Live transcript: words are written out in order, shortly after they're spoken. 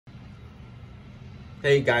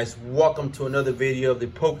Hey guys, welcome to another video of the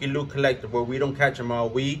PokeLoot Collector, where we don't catch them all,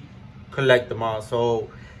 we collect them all. So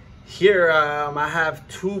here I have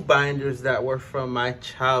two binders that were from my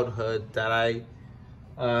childhood that I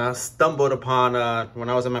stumbled upon when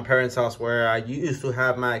I was at my parents' house, where I used to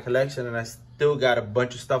have my collection, and I still got a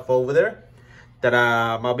bunch of stuff over there that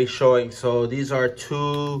I'll be showing. So these are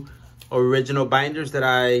two original binders that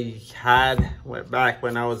I had back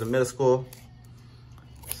when I was in middle school.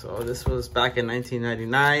 So this was back in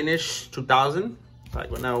 1999-ish, 2000, like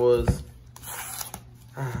when I was,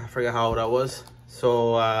 I forgot how old I was.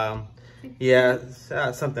 So yeah,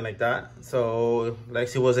 something like that. So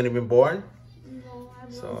Lexi wasn't even born. No, I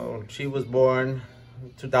wasn't. So she was born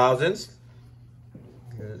 2000s,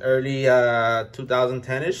 early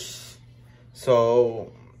 2010-ish.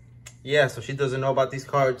 So yeah, so she doesn't know about these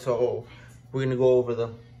cards, so we're gonna go over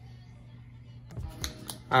them.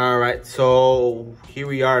 All right, so here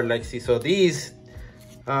we are, Lexi. So these,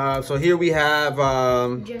 so here we have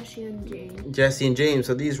Jesse and James. Jesse and James.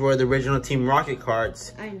 So these were the original Team Rocket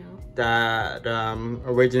cards I know. that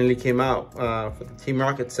originally came out for the Team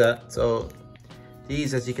Rocket set. So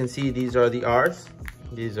these, as you can see, these are the R's.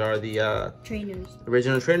 These are the Trainers.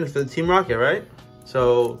 original trainers for the Team Rocket, right?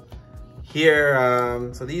 So here,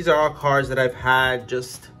 so these are all cards that I've had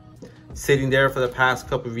just sitting there for the past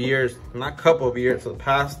couple of years. Not couple of years, for the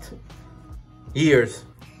past years,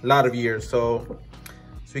 a lot of years. So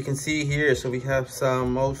we can see here, so we have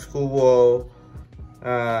some old school,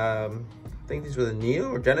 I think these were the Neo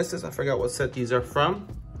or Genesis, I forgot what set these are from.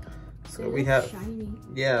 So we have shiny.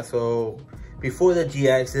 Yeah, so before the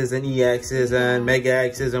GXs and EXs and Mega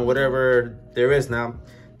Xs and whatever there is now,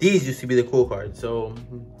 these used to be the cool cards. So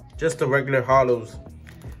just the regular hollows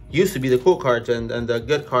used to be the cool cards and the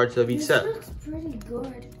good cards of each set. This looks pretty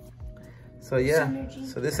good. So yeah, Energy.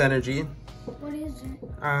 so this energy, What is it?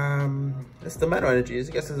 it's the metal energy. I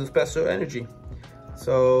guess it's a special energy.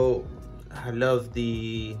 So I love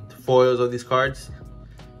the foils of these cards.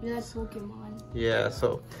 That's Pokemon. Yeah,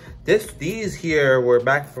 so these here were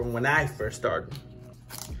back from when I first started.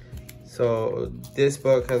 So this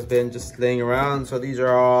book has been just laying around. So these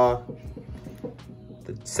are all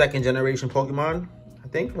the second generation Pokemon. I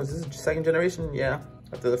think, was this second generation? Yeah,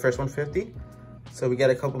 after the first 150. So we got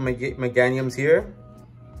a couple Meganiums here.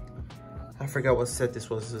 I forgot what set this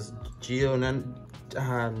was. This is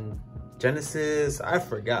Genesis. I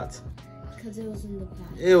forgot. Because it was in the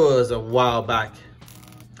past. It was a while back.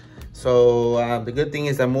 So the good thing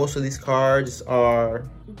is that most of these cards are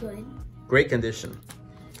Good. great condition.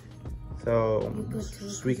 So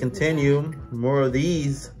as we continue, more of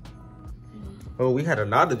these. Oh, we had a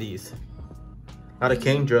lot of these. A lot of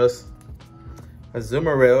Kingdras,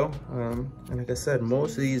 Azumarill, and like I said,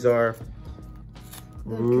 most of these are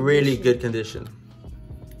really good condition.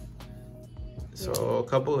 So a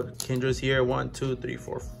couple of Kingdras here, 1, 2, 3,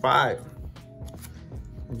 4, 5.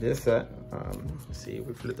 In this set, let's see if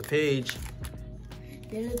we flip the page.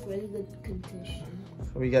 They look really good condition.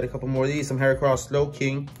 So we got a couple more of these, some Heracross,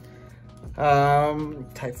 Slowking,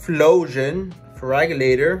 Typhlosion,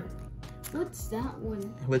 Feraligatr. What's that one?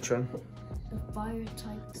 Which one? The fire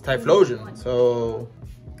type. It's Typhlosion. So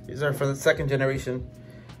these are from the second generation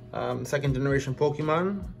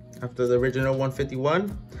Pokemon after the original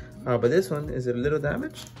 151. But this one, is it a little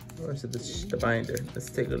damaged? Or is it the binder? Let's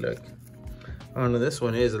take a look. Oh no, this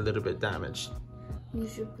one is a little bit damaged. You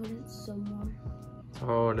should put it somewhere.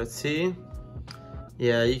 So let's see.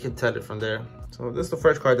 Yeah, you can tell it from there. So this is the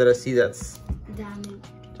first card that I see that's Damaged.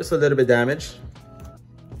 just a little bit damaged.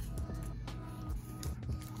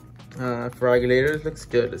 Feraligatr looks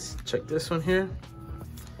good. Let's check this one here.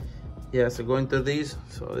 Yeah, so going through these.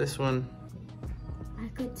 So this one. I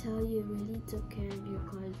could tell you really took care of your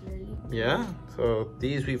cards really. Yeah, so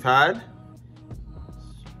these we've had.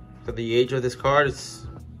 For the age of this card,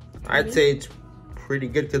 I'd say it's pretty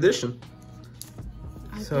good condition.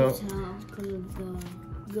 I So could tell because of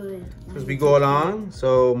the good. as we go along,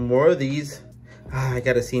 so more of these. I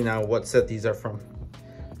gotta see now what set these are from.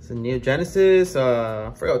 It's a Neo Genesis.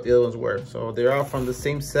 I forgot what the other ones were. So they're all from the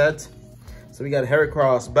same set. So we got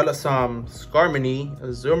Heracross, Bellossom, Skarmory,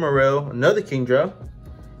 Azumarill, another Kingdra,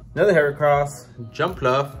 another Heracross,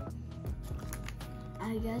 Jumpluff.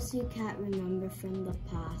 I guess you can't remember from the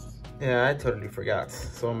past. Yeah, I totally forgot.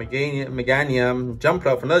 So Meganium,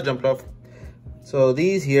 Jumpluff, another Jumpluff. So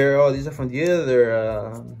these here, oh, these are from the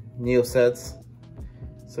other Neo sets.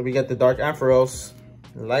 So we got the Dark Ampharos,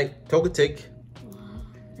 Light Togetic. Wow,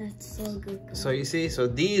 that's so good. So you see, so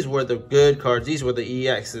these were the good cards. These were the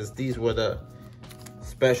EXs. These were the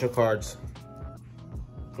special cards.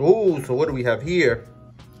 Oh, so what do we have here?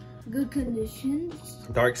 Good conditions.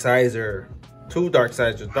 Dark Sizer, two Dark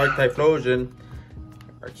Sizers, Dark Typhlosion,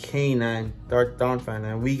 Arcanine, Dark Donphan,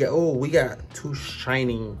 and we got two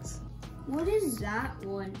Shinings. What is that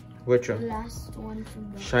one? Which one? The last one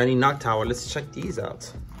from the... Shiny Noctowl. Let's check these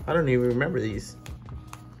out. I don't even remember these.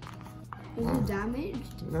 Is it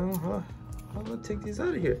damaged? No, huh? I'm gonna take these out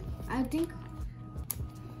of here. I think...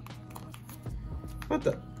 What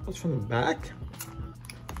the? What's from the back?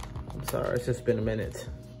 I'm sorry, it's just been a minute.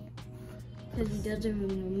 Because he doesn't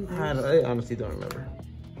remember. I honestly don't remember.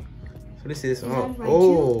 So let's see this one. Is that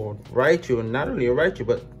Oh, Raichu. And not only a Raichu,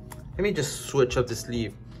 but let me just switch up the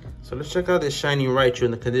sleeve. So let's check out this shiny Raichu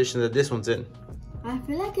in the condition that this one's in. I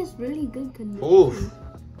feel like it's really good condition. Oof.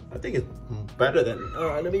 I think it's better than...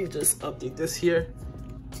 Alright, let me just update this here.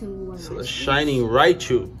 So the shiny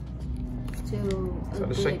Raichu. So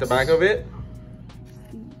let's check the back of it.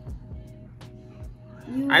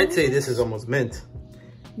 I'd say this is almost mint.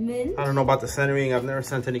 Mint? I don't know about the centering. I've never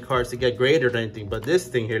sent any cards to get graded or anything, but this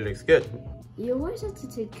thing here looks good. You always have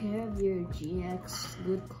to take care of your GX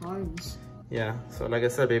good cards. Yeah, so like I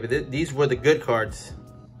said, baby, these were the good cards.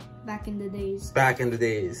 Back in the days. Back in the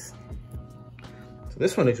days. So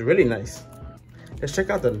this one looks really nice. Let's check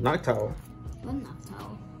out the Noctowl. What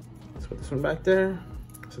Noctowl? Let's put this one back there.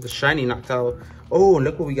 So the shiny Noctowl. Oh,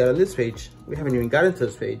 look what we got on this page. We haven't even gotten to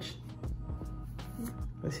this page.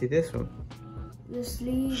 Let's see this one. The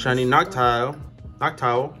sleeve. Shiny Noctowl.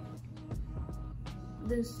 Noctowl.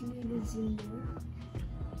 The sleeve is in there.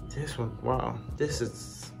 This one, wow. This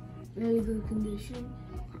is really good condition.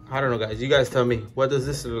 I don't know, guys. You guys tell me. What does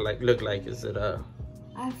this look like? Is it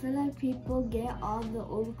I feel like people get all the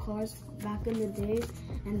old cars back in the day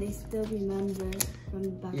and they still remember from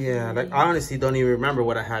back in the day. Yeah, like I honestly don't even remember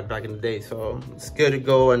what I had back in the day. So it's good to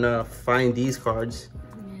go and find these cards.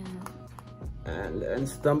 And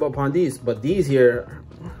stumble upon these. But these here,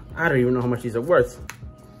 I don't even know how much these are worth.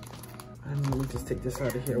 And let me just take this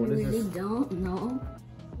out of here. What is really this? Don't know.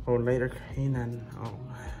 Oh, later Canaan. Oh,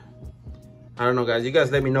 I don't know, guys. You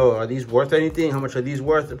guys let me know. Are these worth anything? How much are these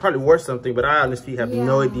worth? They're probably worth something, but I honestly have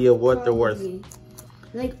no idea what they're worth.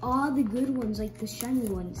 Like all the good ones, like the shiny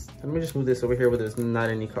ones. Let me just move this over here where there's not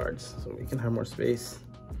any cards, so we can have more space.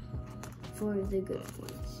 For the good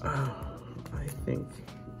ones. I think.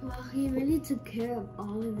 Well, he really took care of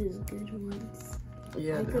all of his good ones.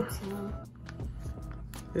 Yeah, I could tell.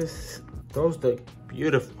 Those look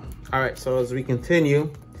beautiful. All right, so as we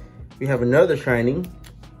continue, we have another shiny.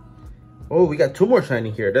 Oh, we got two more shiny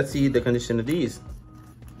here. Let's see the condition of these.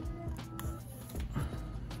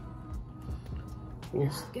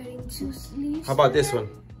 Just getting two sleeves. How about this one?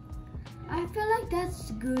 I feel like that's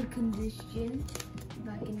good condition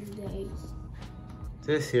back in the days.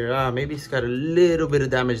 This here, maybe it's got a little bit of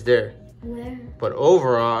damage there. Where? But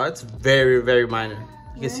overall, it's very, very minor.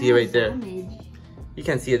 You can see it right there. Damage? You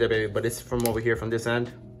can't see it there, baby, but it's from over here, from this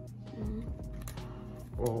end.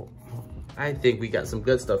 Oh, I think we got some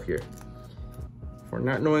good stuff here. For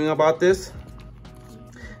not knowing about this.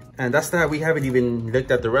 And that's not, we haven't even looked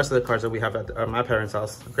at the rest of the cards that we have at my parents'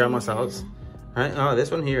 house, grandma's house. Right? Oh, this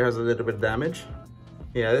one here has a little bit of damage.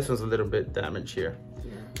 Yeah, this one's a little bit damaged here.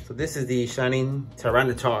 So this is the Shining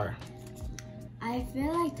Tyranitar. I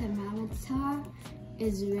feel like Tyranitar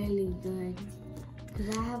is really good.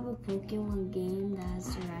 Because I have a Pokemon game that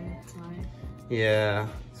has Tyranitar. Yeah,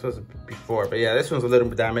 this was before. But yeah, this one's a little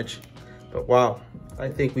bit damaged. But wow, I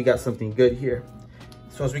think we got something good here.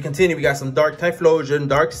 So as we continue, we got some Dark Typhlosion,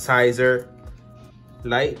 Dark Sizer,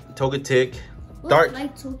 Light Togetic, Dark...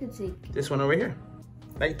 Light Togetic? This one over here.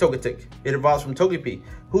 Light Togetic. It evolves from Togepi.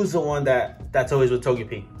 Who's the one that's always with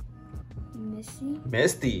Togepi? Misty?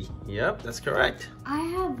 Misty. Yep, that's correct. I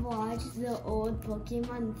have watched the old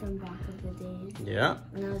Pokemon from back of the days. Yeah.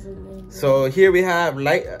 When I was a little girl. So here we have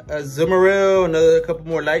Light Azumarill, another couple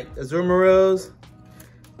more Light Azumarills,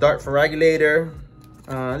 Dark Feraligatr.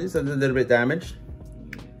 These are a little bit damaged.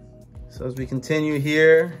 So as we continue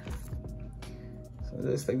here, so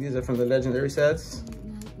this like these are from the legendary sets.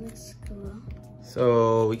 Let's go.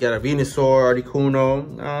 So we got a Venusaur,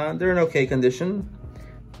 Articuno. They're in okay condition.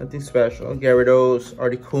 Nothing special. Gyarados,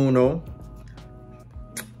 Articuno.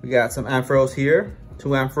 We got some Ampharos here. Two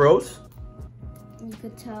Ampharos. You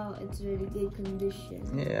could tell it's really good condition.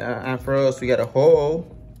 Yeah, Ampharos. We got a Ho-Oh.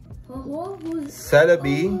 Ho-Oh?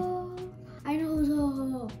 Celebi. Oh, I know who's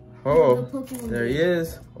Ho-Oh. Oh, there he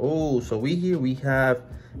is. Oh, so we have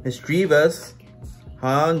Misdreavus,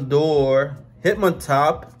 Houndour,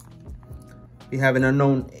 Hitmontop. We have an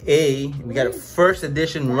unknown A. We got a first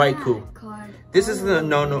edition Raikou. This is the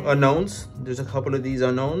unknowns. There's a couple of these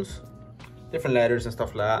unknowns. Different letters and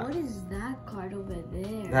stuff like that. What is that card over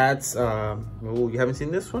there? That's, oh, you haven't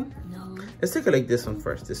seen this one? No. Let's take a look at this one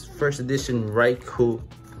first. This first edition Raikou.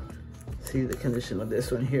 See the condition of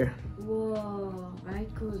this one here. Whoa,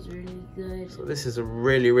 Raikou's really good. So this is a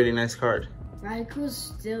really, really nice card. Raikou's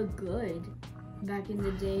still good. Back in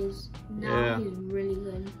the days, now he's really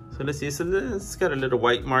good. So let's see. So it's got a little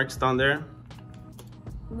white marks down there.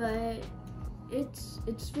 But it's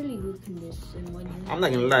really good condition. When you I'm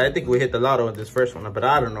not gonna lie. I think we hit the lotto with this first one, but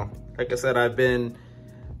I don't know. Like I said, I've been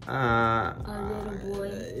a little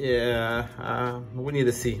boy. Yeah, we need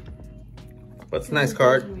to see. But it's a nice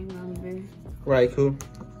card. Raikou.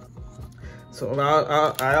 So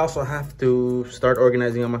I also have to start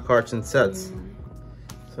organizing all my cards and sets. Yeah.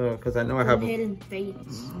 So, because I know I have Hidden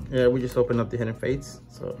Fates. Yeah, we just opened up the Hidden Fates.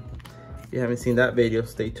 So, if you haven't seen that video,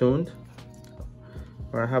 stay tuned.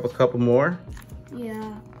 Or I have a couple more.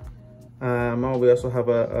 Yeah. We also have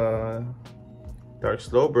a Dark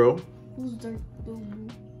Slowbro. Who's Dark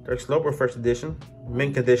Slowbro? Dark Slowbro first edition,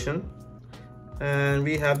 mint condition. And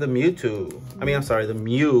we have the Mewtwo. I'm sorry, the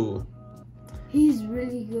Mew. He's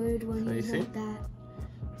really good when So he's like that.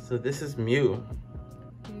 So this is Mew.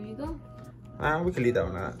 Here you go. We can leave that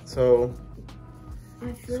one out. So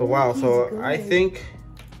like wow. So good. I think,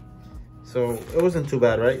 so it wasn't too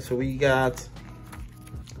bad, right? So we got,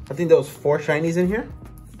 I think there was 4 shinies in here.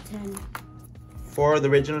 10. 4 of the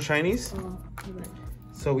original shinies. Oh, okay.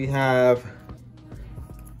 So we have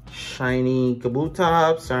shiny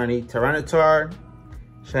Kabutops, shiny Tyranitar,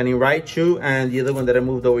 shiny Raichu, and the other one that I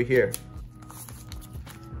moved over here,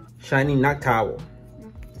 shiny Noctowl.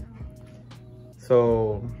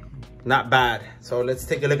 So not bad. So let's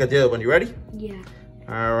take a look at the other one. You ready? Yeah.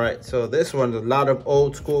 All right. So this one's a lot of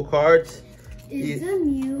old school cards. Is the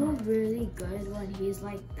Mew really good when he's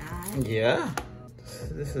like that? Yeah.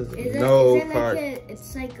 This is card.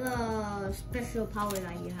 It's like a special power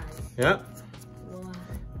that he has. Yeah. Wow.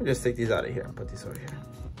 I'll just take these out of here and put these over here.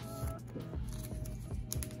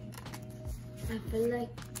 I feel like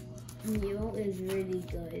Mew is really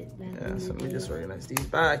good. Yeah, so let me just organize these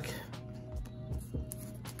back.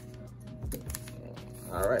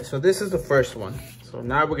 All right, so this is the first one. So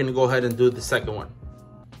now we're gonna go ahead and do the second one.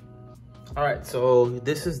 All right, so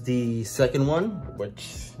this is the second one,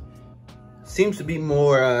 which seems to be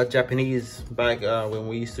more Japanese back when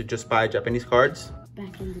we used to just buy Japanese cards.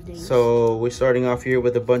 Back in the day. So we're starting off here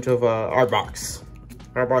with a bunch of Arbok.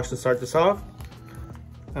 Arbok to start this off.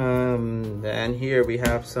 And here we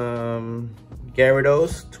have some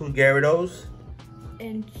Gyarados, 2 Gyarados.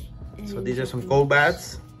 And so these are some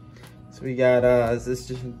Golbats. So we got this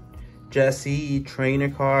just Jessie trainer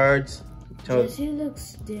cards. So, Jessie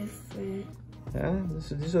looks different. Yeah,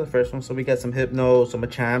 these are the first ones. So we got some Hypno, some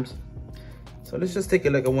Machamps. So let's just take a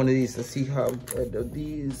look at one of these to see how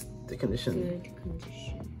the condition. Good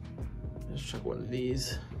condition. Let's check one of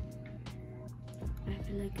these. I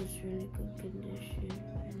feel like it's really good condition.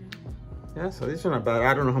 Yeah, so these are not bad.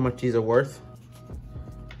 I don't know how much these are worth,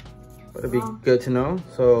 but it'd be good to know.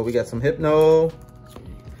 So we got some Hypno.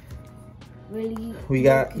 Really? We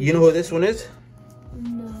got, you know who this one is?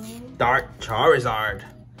 No. Dark Charizard.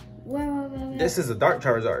 Wait. This is a Dark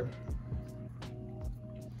Charizard.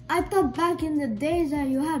 I thought back in the days that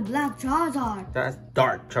you had Black Charizard. That's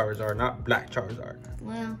Dark Charizard, not Black Charizard.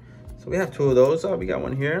 Well. So we have 2 of those. We got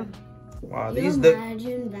one here. Wow, these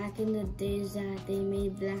imagine back in the days that they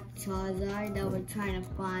made Black Charizard that we're trying to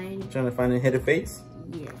find. Trying to find a Hidden Fates?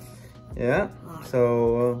 Yes. Yeah.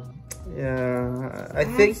 So yeah, I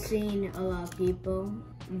think I've seen a lot of people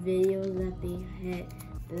videos that they hit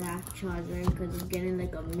Black Charizard because it's getting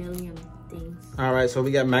like a million things. All right, so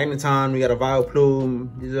we got Magneton, we got a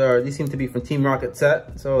Vileplume. These seem to be from Team Rocket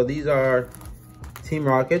set. So these are Team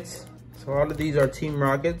Rockets. So all of these are Team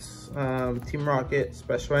Rockets. Team Rocket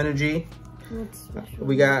Special Energy. What's special?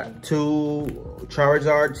 We got 2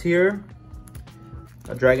 Charizards here.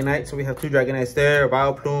 A Dragonite. So we have 2 Dragonites there. A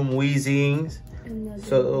Vileplume, Weezing.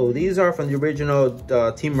 So these are from the original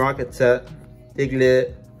Team Rocket set.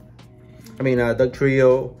 Diglett.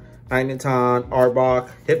 Dugtrio, Magneton, Arbok,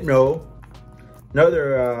 Hypno.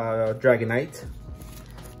 Another Dragonite.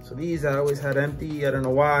 So these I always had empty. I don't know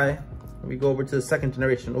why. We go over to the second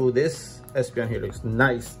generation. Oh, this Espeon here looks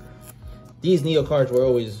nice. These Neo cards were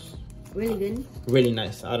always really good. Really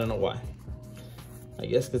nice. I don't know why. I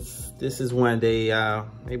guess because this is when they,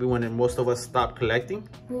 maybe when most of us stopped collecting.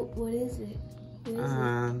 What is it?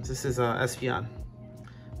 This is Espeon.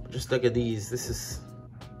 Just look at these. This is...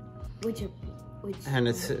 Which and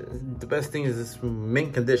it's the best thing is it's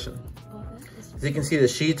mint condition. Okay. As you can see, the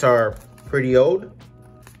sheets are pretty old.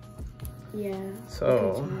 Yeah.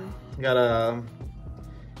 So we got a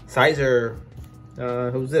Sizer.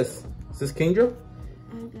 Who's this? Is this Kingdra?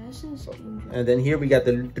 I guess it's Kingdra. And then here we got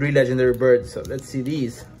the 3 legendary birds. So let's see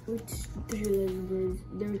these. Which 3 legend birds?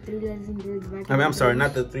 There were 3 legend birds back in I'm the sorry, days.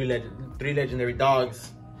 not the 3 legendary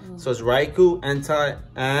dogs. So it's Raikou, Entei,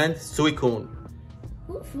 and Suicune.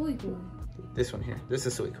 Who's Suicune? This one here. This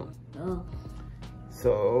is Suicune. Oh.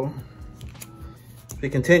 So we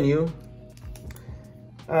continue.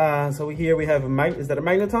 So here we have a is that a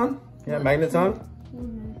Magneton? Yeah, Magneton.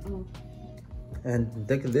 Oh. And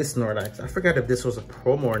look at this Snorlax. I forgot if this was a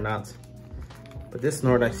promo or not. But this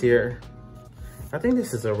Snorlax here, I think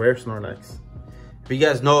this is a rare Snorlax. If you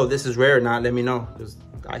guys know if this is rare or not, let me know. Because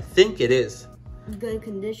I think it is. Good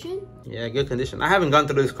condition? Yeah, good condition. I haven't gone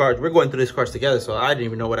through these cards. We're going through these cards together, so I didn't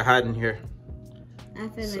even know what I had in here. I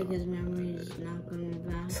feel like his memory is not coming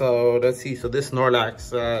back. So let's see. So this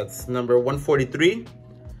Snorlax, it's number 143.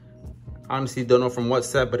 Honestly, don't know from what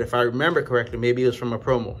set, but if I remember correctly, maybe it was from a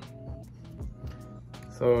promo.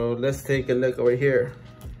 So let's take a look over here.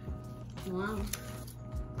 Wow.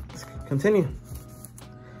 Let's continue.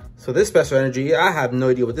 So this special energy, I have no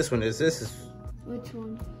idea what this one is. This is Which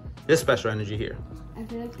one? this special energy here. I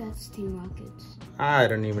feel like that's Team Rockets. I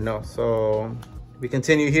don't even know. So we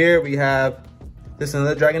continue here. We have this is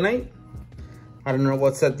another Dragonite. I don't know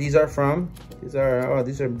what set these are from. These are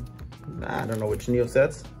I don't know which Neo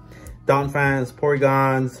sets. Donphans,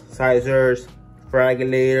 Porygons, Sizers,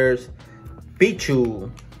 Fragulators,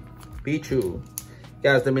 Pichu.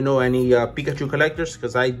 Guys, let me know any Pikachu collectors,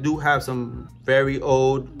 because I do have some very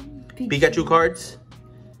old Pikachu cards.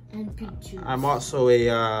 And Pichu. I'm also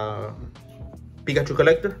a Pikachu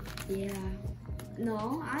collector. Yeah.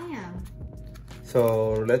 No, I am.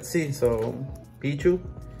 So let's see. So Pichu,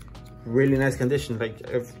 really nice condition. Like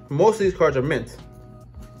if most of these cards are mint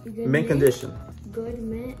condition. Good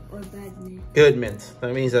mint or bad mint? Good mint.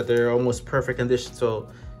 That means that they're almost perfect condition. So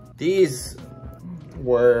these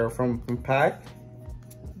were from pack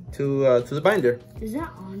to the binder. Is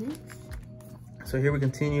that Onyx? So here we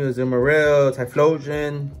continue. Zimmeril,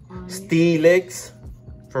 Typhlosion, Steelix,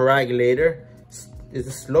 Ferragulator. Is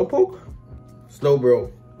this Slowpoke?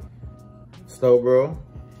 Slowbro.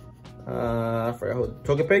 I forgot who.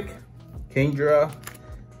 Togepic, Kingdra,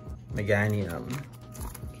 Meganium.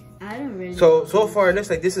 I don't really. So far it looks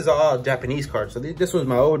like this is all Japanese cards. So this was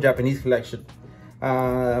my old Japanese collection.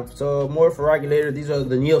 So more Ferragulator. These are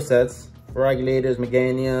the Neo sets. Ferragulators,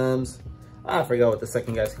 Meganiums. I forgot what the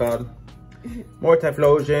second guy's called. More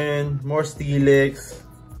Typhlosion, more Steelix,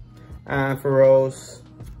 Ampharos.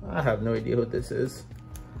 I have no idea who this is.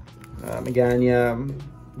 Meganium.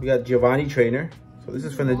 We got Giovanni Trainer. So this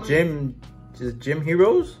is from the Gym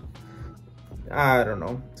Heroes. I don't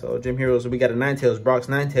know. So Gym Heroes, we got a Ninetales, Brock's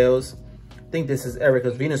Ninetales. I think this is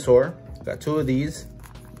Erica's Venusaur. Got 2 of these.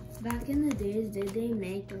 Back in the days, did they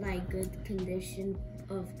make like good condition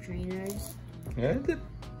of trainers? Yeah, it did.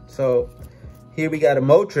 So here we got a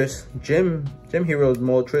Moltres, Gym Heroes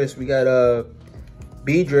Moltres. We got a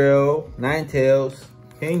Beedrill, Ninetales,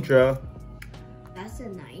 Kingdra. That's a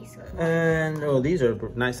nice one. And oh, these are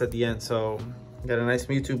nice at the end. So got a nice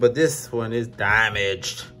Mewtwo, but this one is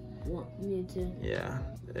damaged. What Mewtwo? Yeah,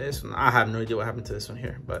 this one, I have no idea what happened to this one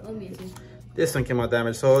here, but What Mewtwo? this one came out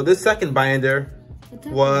damaged. So this second binder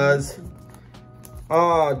was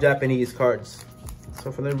all Japanese cards.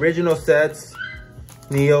 So for the original sets,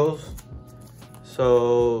 Neos,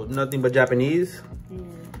 so nothing but Japanese. Yeah.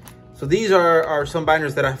 So these are some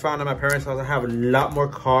binders that I found at my parents' house. I have a lot more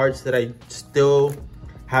cards that I still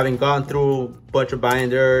haven't gone through. A bunch of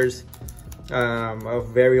binders of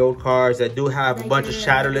very old cards. I do have Like a bunch of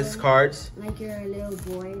shadowless cards. Like you're a little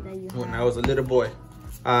boy that you When have. I was a little boy.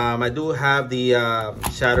 I do have the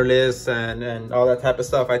shadowless and all that type of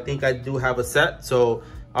stuff. I think I do have a set, so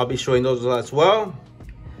I'll be showing those as well.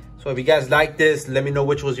 So if you guys like this, let me know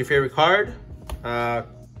which was your favorite card.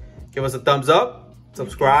 Give us a thumbs up,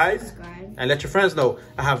 subscribe, and let your friends know.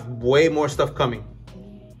 I have way more stuff coming.